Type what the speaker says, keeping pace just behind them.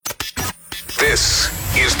This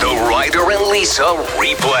is the Ryder and Lisa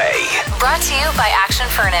replay. Brought to you by Action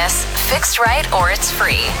Furnace. Fixed right or it's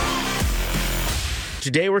free.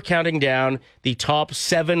 Today we're counting down the top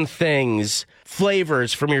 7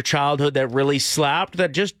 flavors from your childhood that really slapped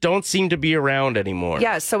that just don't seem to be around anymore.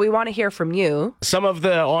 Yeah, so we want to hear from you. Some of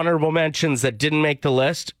the honorable mentions that didn't make the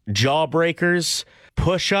list: Jawbreakers,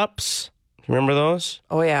 push-ups. Remember those?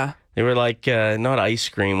 Oh, yeah. They were like, not ice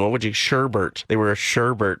cream. What would you, sherbet? They were a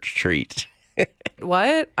sherbet treat.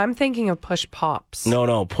 What? I'm thinking of push pops.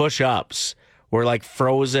 No, push-ups were like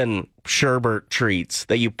frozen sherbet treats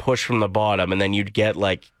that you push from the bottom and then you'd get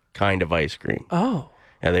like kind of ice cream. Oh.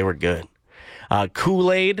 Yeah, they were good.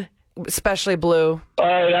 Kool-Aid. Especially blue. All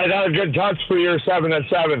right, I got a good touch for your 7 at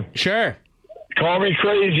 7. Sure. Call me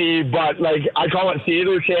crazy, but like I call it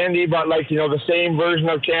theater candy, but like, you know, the same version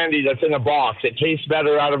of candy that's in a box. It tastes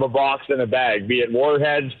better out of a box than a bag, be it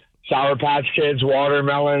Warheads, Sour Patch Kids,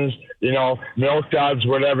 watermelons, you know, Milk Duds,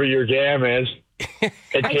 whatever your jam is.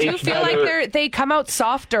 I do feel like they come out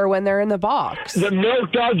softer when they're in the box. The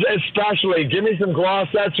Milk Duds especially. Give me some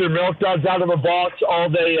Glossettes or Milk Duds out of a box all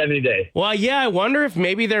day, any day. Well, yeah, I wonder if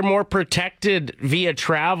maybe they're more protected via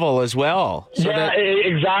travel as well.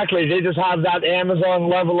 Exactly. They just have that Amazon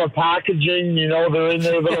level of packaging. You know, they're in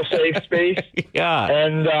their little safe space. Yeah.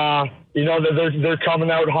 And, you know, they're coming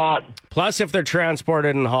out hot. Plus, if they're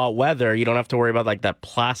transported in hot weather, you don't have to worry about like that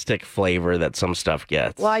plastic flavor that some stuff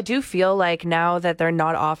gets. Well, I do feel like now that they're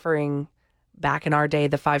not offering, back in our day,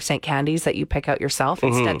 the 5-cent candies that you pick out yourself.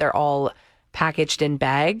 Instead, they're all packaged in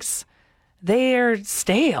bags. They're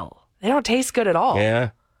stale. They don't taste good at all. Yeah.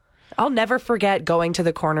 I'll never forget going to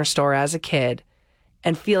the corner store as a kid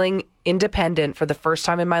and feeling independent for the first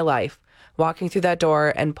time in my life, walking through that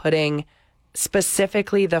door and putting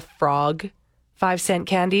specifically the Frog 5-cent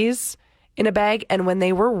candies in a bag. And when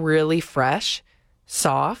they were really fresh,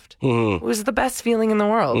 soft, it was the best feeling in the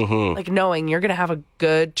world. Like knowing you're going to have a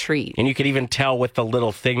good treat. And you could even tell with the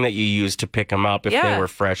little thing that you use to pick them up if they were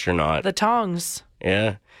fresh or not. The tongs.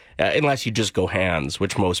 Yeah. Unless you just go hands,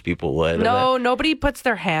 which most people would. No, nobody puts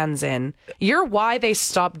their hands in. You're why they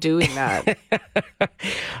stopped doing that.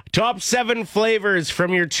 Top 7 flavors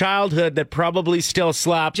from your childhood that probably still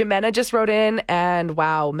slap. Jimena just wrote in, and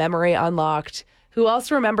wow, memory unlocked. Who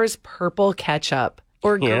else remembers purple ketchup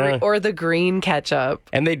or the green ketchup?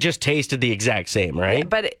 And they just tasted the exact same, right?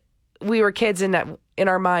 But we were kids, and in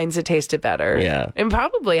our minds, it tasted better. Yeah. And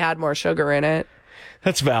probably had more sugar in it.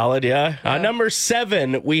 That's valid, yeah. Number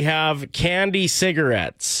 7, we have candy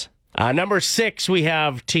cigarettes. Number 6, we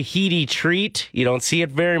have Tahiti treat. You don't see it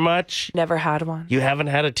very much. Never had one. You haven't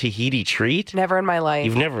had a Tahiti treat? Never in my life.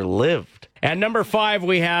 You've never lived. And number 5,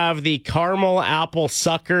 we have the caramel apple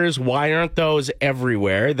suckers. Why aren't those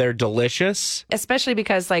everywhere? They're delicious. Especially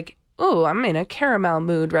because, like, ooh, I'm in a caramel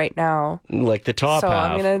mood right now. Like the top half. So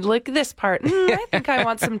I'm going to lick this part. I think I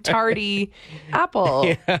want some tarty apple.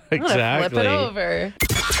 Yeah, exactly. Flip it over.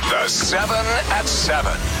 The 7 at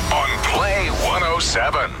 7 on Play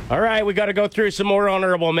 107. All right, we got to go through some more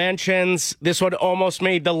honorable mentions. This one almost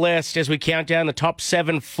made the list as we count down the top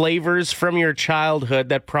 7 flavors from your childhood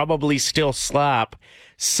that probably still slap.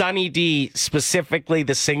 Sunny D, specifically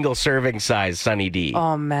the single serving size Sunny D.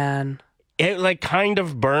 Oh, man. It like kind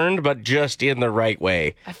of burned, but just in the right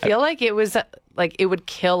way. I feel like it was like it would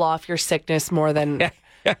kill off your sickness more than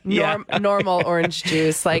normal orange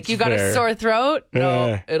juice. Like, you got a sore throat?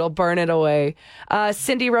 No, it'll burn it away.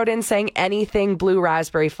 Cindy wrote in saying anything blue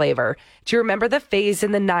raspberry flavor. Do you remember the phase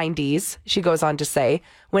in the 90s, she goes on to say,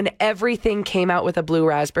 when everything came out with a blue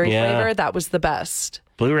raspberry flavor? That was the best.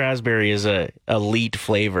 Blue raspberry is a elite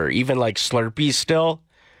flavor. Even like Slurpees still.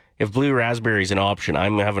 If blue raspberry is an option,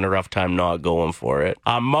 I'm having a rough time not going for it.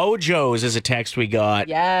 Mojo's is a text we got.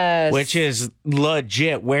 Yes. Which is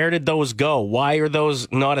legit. Where did those go? Why are those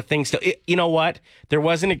not a thing still? You know what? There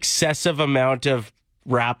was an excessive amount of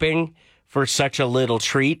wrapping for such a little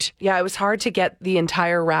treat. Yeah, it was hard to get the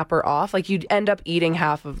entire wrapper off. Like, you'd end up eating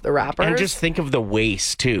half of the wrappers. And just think of the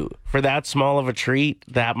waste, too. For that small of a treat,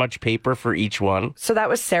 that much paper for each one. So that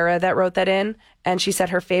was Sarah that wrote that in. And she said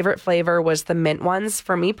her favorite flavor was the mint ones.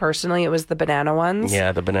 For me, personally, it was the banana ones.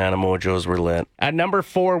 Yeah, the banana mojos were lit. At number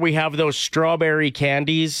 4, we have those strawberry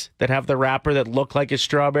candies that have the wrapper that look like a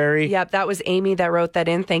strawberry. Yep, that was Amy that wrote that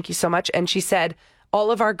in. Thank you so much. And she said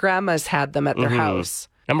all of our grandmas had them at their house.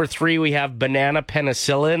 Number 3, we have banana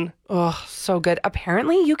penicillin. Oh, so good.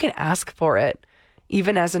 Apparently, you can ask for it,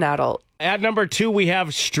 even as an adult. At number 2, we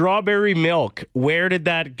have strawberry milk. Where did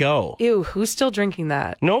that go? Ew, who's still drinking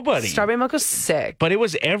that? Nobody. Strawberry milk was sick. But it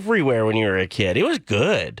was everywhere when you were a kid. It was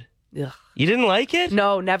good. Ugh. You didn't like it?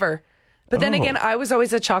 No, never. But then Oh. again, I was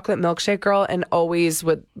always a chocolate milkshake girl and always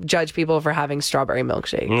would judge people for having strawberry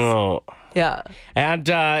milkshakes. Oh. Yeah. And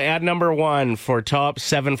at number 1 for top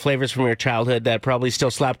 7 flavors from your childhood that probably still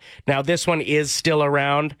slap. Now, this one is still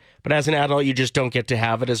around, but as an adult, you just don't get to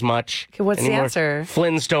have it as much. Okay, what's the anymore. answer?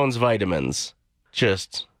 Flintstones vitamins.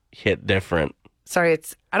 Just hit different. Sorry,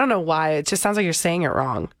 I don't know why. It just sounds like you're saying it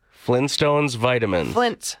wrong. Flintstones vitamins.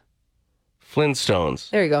 Flintstones.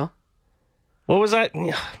 There you go. What was that?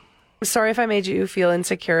 Sorry if I made you feel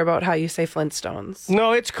insecure about how you say Flintstones.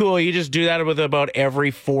 No, it's cool. You just do that with about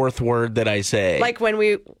every 4th word that I say. Like when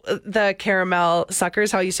the caramel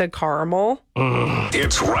suckers, how you said caramel.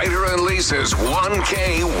 It's Ryder and Lisa's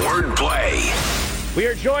 1K wordplay. We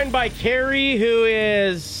are joined by Carrie, who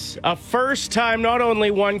is a first-time, not only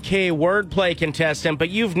 1K wordplay contestant, but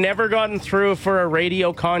you've never gotten through for a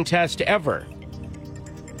radio contest ever.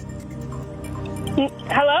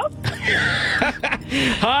 Hello?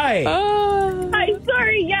 Hi. Hi,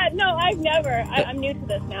 sorry. Yeah, no, I've never. I'm new to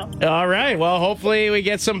this now. All right. Well, hopefully we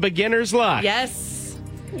get some beginner's luck. Yes.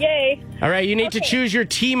 Yay. All right. You need to choose your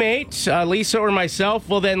teammate. Lisa or myself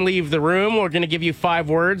will then leave the room. We're going to give you 5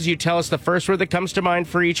 words. You tell us the first word that comes to mind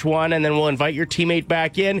for each one, and then we'll invite your teammate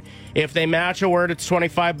back in. If they match a word, it's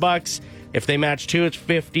 $25. If they match 2, it's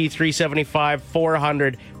 $50, $375,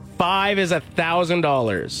 $400. 5 is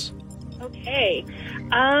 $1,000. Okay.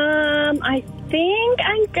 I think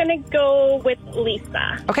I'm gonna go with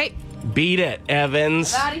Lisa. Okay. Beat it,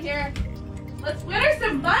 Evans. Out of here. Let's win her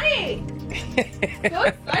some money. So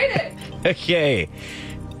excited. Okay.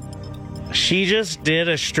 She just did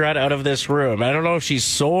a strut out of this room. I don't know if she's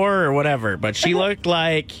sore or whatever, but she looked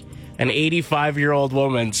like an 85-year-old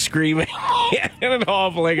woman screaming and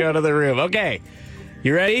hobbling out of the room. Okay.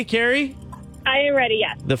 You ready, Carrie? I am ready,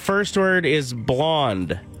 yes. The first word is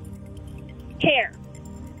blonde. Hair.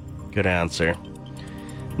 Good answer.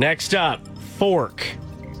 Next up, fork.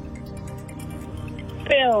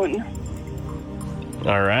 Spoon.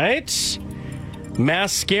 All right.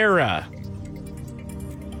 Mascara.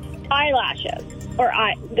 Eyelashes.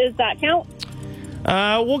 Does that count?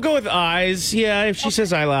 We'll go with eyes. Yeah, if she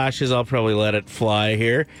says eyelashes, I'll probably let it fly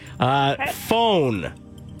here. Phone.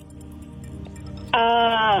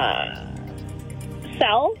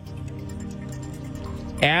 Cell.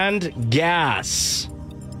 And gas.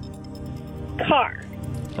 Car.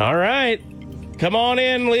 All right. Come on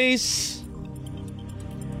in, Lise.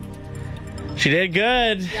 She did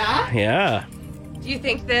good. Yeah? Yeah. Do you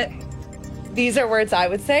think that these are words I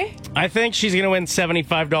would say? I think she's going to win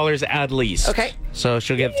 $75 at least. Okay. So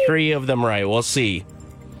she'll get 3 of them right. We'll see.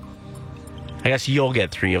 I guess you'll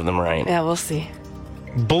get 3 of them right. Yeah, we'll see.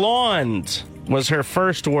 Blonde was her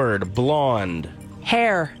first word. Blonde.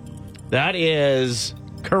 Hair. That is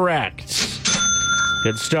correct.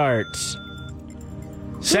 Good start.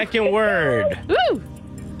 Second word. Woo!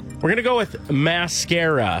 We're going to go with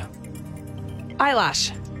mascara.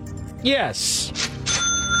 Eyelash. Yes.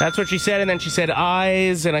 That's what she said. And then she said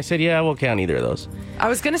eyes. And I said, yeah, we'll count either of those. I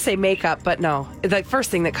was going to say makeup, but no. The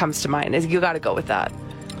first thing that comes to mind is you got to go with that.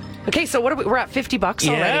 Okay, so what are we're at $50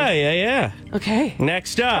 already. Yeah. Okay.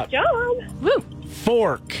 Next up, Job. Woo.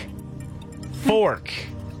 fork. Fork.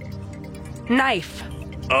 Knife.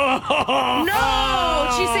 Oh! No!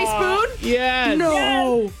 Did she say spoon? Yes.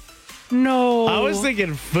 No. No. I was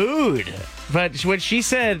thinking food. But when she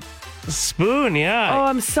said spoon, Oh, yeah.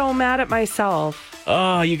 I'm so mad at myself.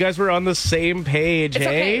 Oh, you guys were on the same page, It's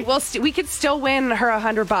hey? okay. Well, we could still win her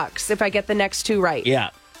 $100 if I get the next 2 right.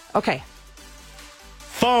 Yeah. Okay.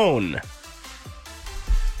 Phone.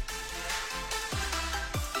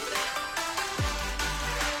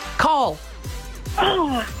 Call.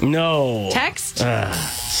 No. Text. That was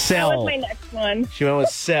Cell. my next one. She went with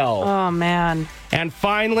cell. Oh, man. And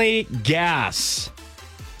finally, gas.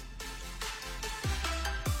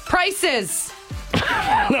 Prices.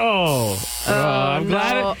 No. I'm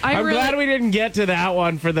glad. no. I'm glad we didn't get to that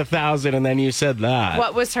one for the 1,000, and then you said that.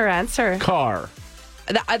 What was her answer? Car.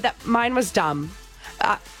 Mine was dumb.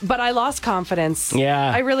 But I lost confidence.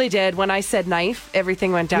 Yeah. I really did. When I said knife,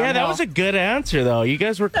 everything went downhill. Yeah, that was a good answer, though. You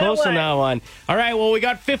guys were close on was. that one. All right, well, we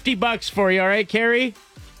got $50 for you. All right, Carrie?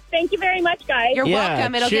 Thank you very much, guys. You're Yeah,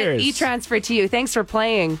 welcome. It'll cheers. get e-transferred to you. Thanks for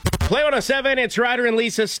playing. Play 107, it's Ryder and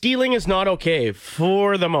Lisa. Stealing is not okay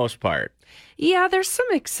for the most part. Yeah, there's some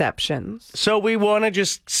exceptions. So we want to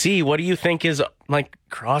just see, what do you think is like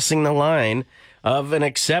crossing the line of an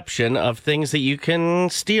exception of things that you can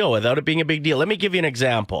steal without it being a big deal? Let me give you an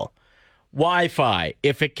example. Wi-Fi,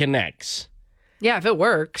 if it connects. Yeah, if it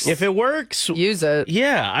works. If it works, use it.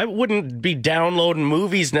 yeah, I wouldn't be downloading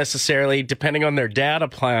movies necessarily depending on their data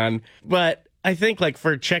plan. But I think like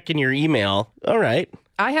for checking your email, all right,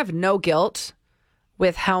 I have no guilt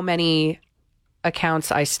with how many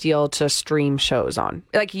accounts I steal to stream shows on.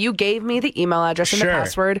 Like, you gave me the email address and Sure. the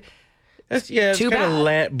password. It's Too kind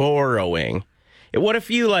of borrowing. What if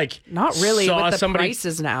you Not really saw with the somebody,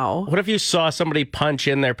 prices now. What if you saw somebody punch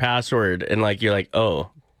in their password and you're like, oh,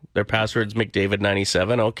 their password's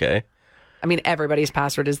McDavid97? Okay. I mean, everybody's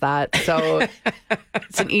password is that, so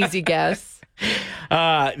it's an easy guess.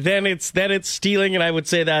 Then it's stealing, and I would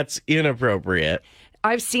say that's inappropriate.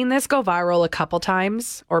 I've seen this go viral a couple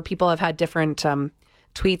times, or people have had different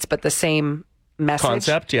tweets, but the same message.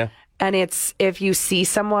 Concept, yeah. And it's, if you see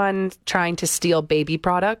someone trying to steal baby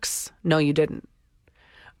products, no, you didn't.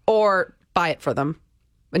 Or buy it for them.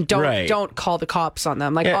 And don't call the cops on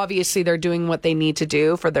them. Obviously, they're doing what they need to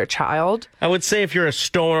do for their child. I would say if you're a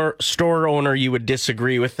store owner, you would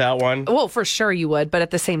disagree with that one. Well, for sure you would, but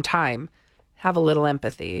at the same time, have a little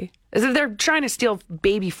empathy. As if they're trying to steal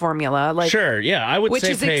baby formula, Sure, yeah, I would which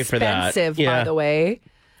say is pay for that. expensive, Yeah. by the way.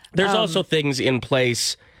 There's also things in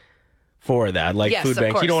place for that, like Yes, food of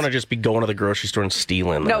banks. course. You don't want to just be going to the grocery store and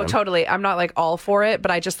stealing No, them. totally. I'm not all for it,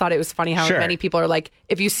 but I just thought it was funny how Sure. many people are like,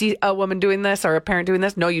 if you see a woman doing this or a parent doing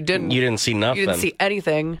this, no, you didn't. You didn't see nothing. You didn't see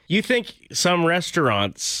anything. You think some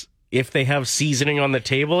restaurants, if they have seasoning on the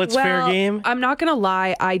table, it's fair game? I'm not going to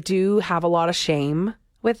lie. I do have a lot of shame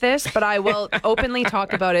with this, but I will openly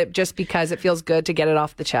talk about it just because it feels good to get it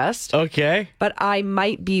off the chest. Okay. But I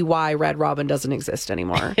might be why Red Robin doesn't exist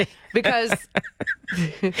anymore. Because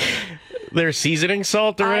Their seasoning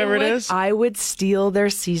salt or whatever it is? I would steal their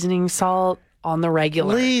seasoning salt on the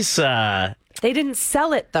regular. Lisa. They didn't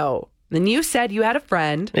sell it, though. Then you said you had a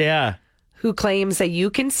friend Yeah. who claims that you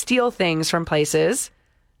can steal things from places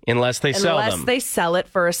Unless they sell unless them. they sell it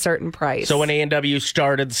for a certain price. So when A&W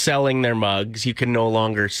started selling their mugs, you can no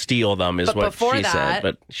longer steal them, is But what before she said. that-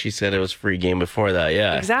 But she said it was free game before that,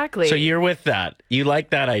 yeah. Exactly. So you're with that. You like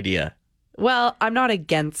that idea. Well, I'm not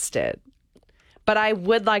against it. But I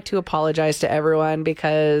would like to apologize to everyone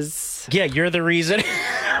because Yeah, you're the reason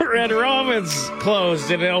Red Robin's closed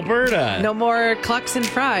in Alberta. no more clucks and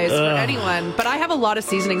fries for anyone. But I have a lot of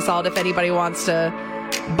seasoning salt if anybody wants to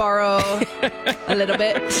borrow a little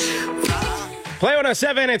bit. Play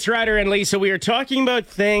 107, it's Ryder and Lisa. We are talking about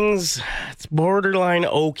things it's borderline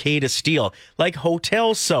okay to steal, like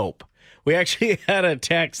hotel soap. We actually had a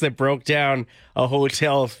text that broke down a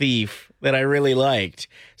hotel thief that I really liked.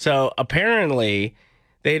 So apparently,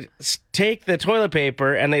 they'd take the toilet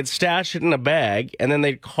paper and they'd stash it in a bag, and then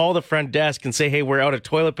they'd call the front desk and say, hey, we're out of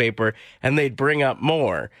toilet paper, and they'd bring up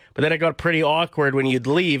more. But then it got pretty awkward when you'd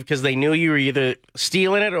leave because they knew you were either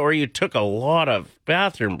stealing it or you took a lot of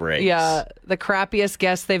bathroom breaks. Yeah, the crappiest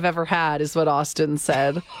guest they've ever had is what Austin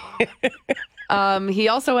said. He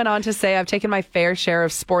also went on to say, I've taken my fair share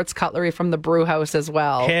of sports cutlery from the brew house as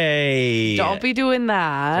well. Hey. Don't be doing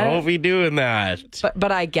that. Don't be doing that.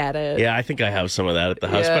 But I get it. Yeah, I think I have some of that at the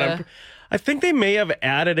house, Yeah. but I think they may have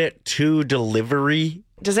added it to delivery,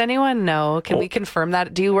 Does anyone know? Can we confirm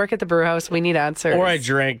that? Do you work at the brew house? We need answers. or I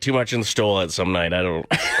drank too much and stole it some night. I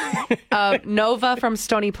don't. Nova from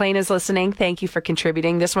Stony Plain is listening. Thank you for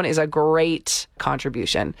contributing. This one is a great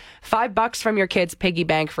contribution. $5 from your kid's piggy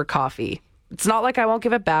bank for coffee. It's not like I won't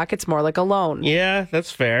give it back. It's more like a loan. Yeah,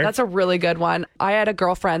 that's fair. That's a really good one. I had a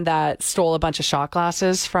girlfriend that stole a bunch of shot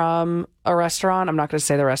glasses from a restaurant. I'm not going to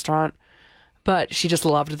say the restaurant, but she just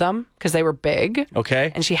loved them because they were big.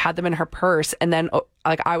 Okay. And she had them in her purse. And then,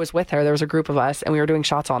 I was with her. There was a group of us, and we were doing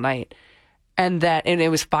shots all night. And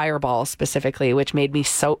it was Fireball specifically, which made me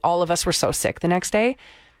all of us were so sick the next day.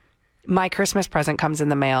 My Christmas present comes in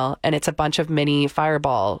the mail, and it's a bunch of mini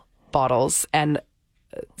Fireball bottles and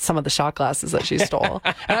some of the shot glasses that she stole.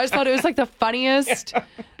 And I just thought it was like the funniest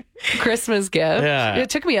Christmas gift. Yeah. It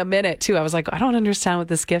took me a minute too. I was like, I don't understand what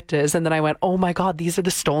this gift is. And then I went, oh my God, these are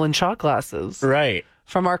the stolen shot glasses Right.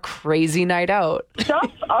 from our crazy night out.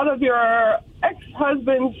 Stuff out of your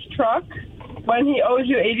ex-husband's truck when he owes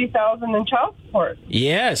you $80,000 in child support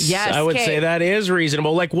Yes. Yes, I would okay. say that is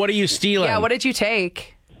reasonable. Like, what are you stealing? Yeah, what did you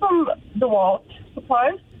take? from the Walt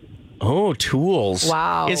supplies. Oh, tools.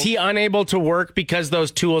 Wow. Is he unable to work because those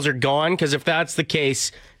tools are gone? Because if that's the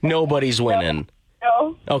case, nobody's winning.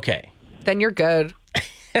 No, Okay. Then you're good.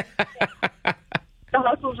 the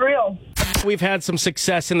hustle's real. We've had some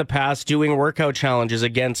success in the past doing workout challenges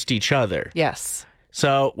against each other. Yes.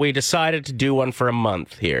 So we decided to do one for a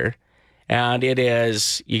month here. And it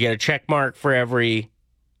is, you get a check mark for every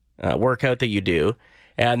workout that you do.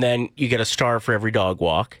 And then you get a star for every dog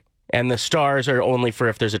walk. And the stars are only for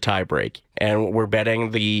if there's a tie break. And we're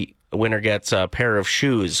betting the winner gets a pair of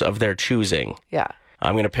shoes of their choosing. Yeah.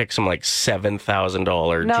 I'm going to pick some like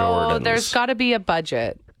 $7,000 No, Jordans. there's got to be a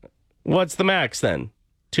budget. What's the max then?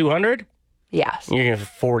 200? Yes. You're going to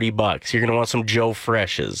 $40. You're going to want some Joe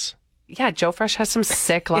Freshes. Yeah, Joe Fresh has some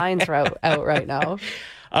sick lines out right now.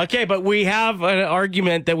 Okay, but we have an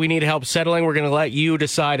argument that we need help settling. We're going to let you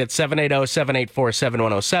decide at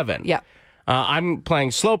 780-784-7107. Yeah. I'm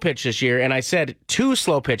playing slow pitch this year, and I said 2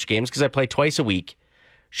 slow pitch games, because I play twice a week,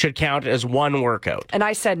 should count as 1 workout. And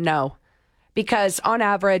I said no. Because on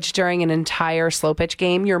average, during an entire slow pitch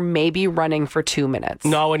game, you're maybe running for 2 minutes.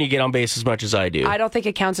 Not when you get on base as much as I do. I don't think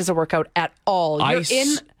it counts as a workout at all.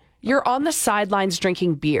 You're on the sidelines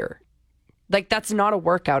drinking beer. Like, that's not a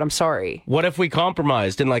workout. I'm sorry. What if we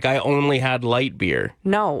compromised and, I only had light beer?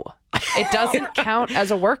 No. It doesn't count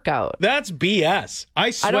as a workout. That's BS.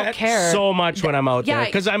 I sweat don't care. so much when I'm out there Yeah.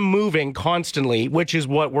 because I'm moving constantly, which is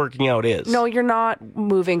what working out is. No, you're not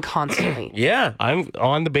moving constantly. Yeah, I'm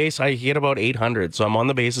on the base. I hit about 800, so I'm on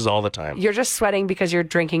the bases all the time. You're just sweating because you're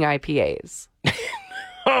drinking IPAs.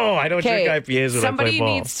 Oh, I don't drink IPAs when somebody I play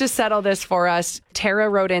ball. needs to settle this for us. Tara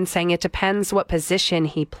wrote in saying it depends what position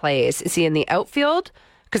he plays. Is he in the outfield?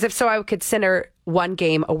 Because if so, I would consider one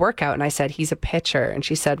game a workout. And I said, he's a pitcher. And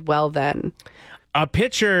she said, well, then. A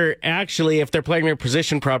pitcher, actually, if they're playing their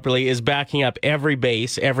position properly, is backing up every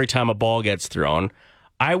base every time a ball gets thrown.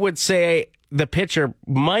 I would say the pitcher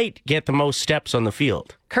might get the most steps on the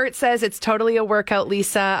field. Kurt says it's totally a workout,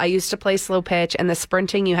 Lisa. I used to play slow pitch, and the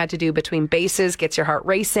sprinting you had to do between bases gets your heart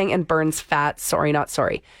racing and burns fat. Sorry, not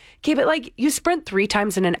sorry. Okay, but you sprint 3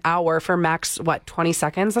 times in an hour for max, 20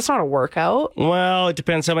 seconds? That's not a workout. Well, it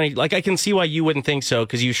depends how many. I can see why you wouldn't think so,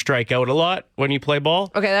 because you strike out a lot when you play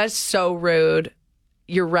ball. Okay, that's so rude.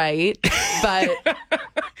 You're right. But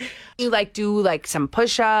you do some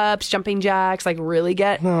push-ups, jumping jacks, really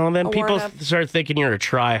get. No, then people warm-up. start thinking you're a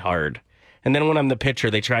try-hard. And then when I'm the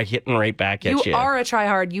pitcher, they try hitting right back at you. You are a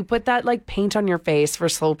try-hard. You put that paint on your face for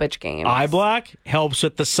slow pitch games. Eye black helps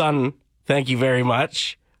with the sun. Thank you very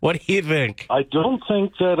much. What do you think? I don't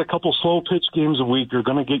think that a couple slow pitch games a week are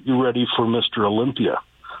going to get you ready for Mr. Olympia.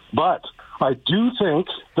 But I do think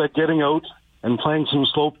that getting out and playing some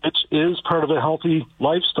slow pitch is part of a healthy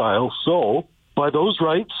lifestyle. So by those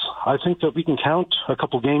rights, I think that we can count a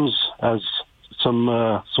couple games as some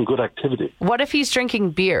good activity. What if he's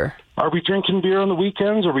drinking beer? Are we drinking beer on the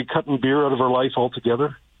weekends? Are we cutting beer out of our life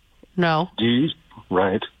altogether? No.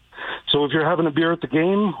 Right. So if you're having a beer at the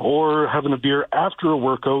game or having a beer after a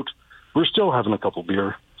workout, we're still having a couple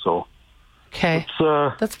beer. So okay,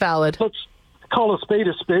 that's valid. Let's call a spade,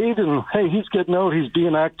 and hey, he's getting out, he's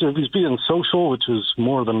being active, he's being social, which is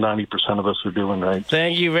more than 90% of us are doing, right?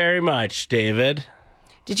 Thank you very much, David.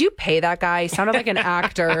 Did you pay that guy? He sounded like an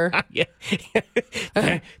actor. Yeah.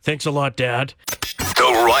 Thanks a lot, Dad.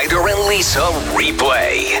 The Ryder and Lisa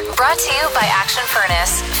replay. Brought to you by Action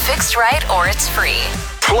Furnace. Fixed right or it's free.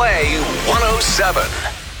 Play 107.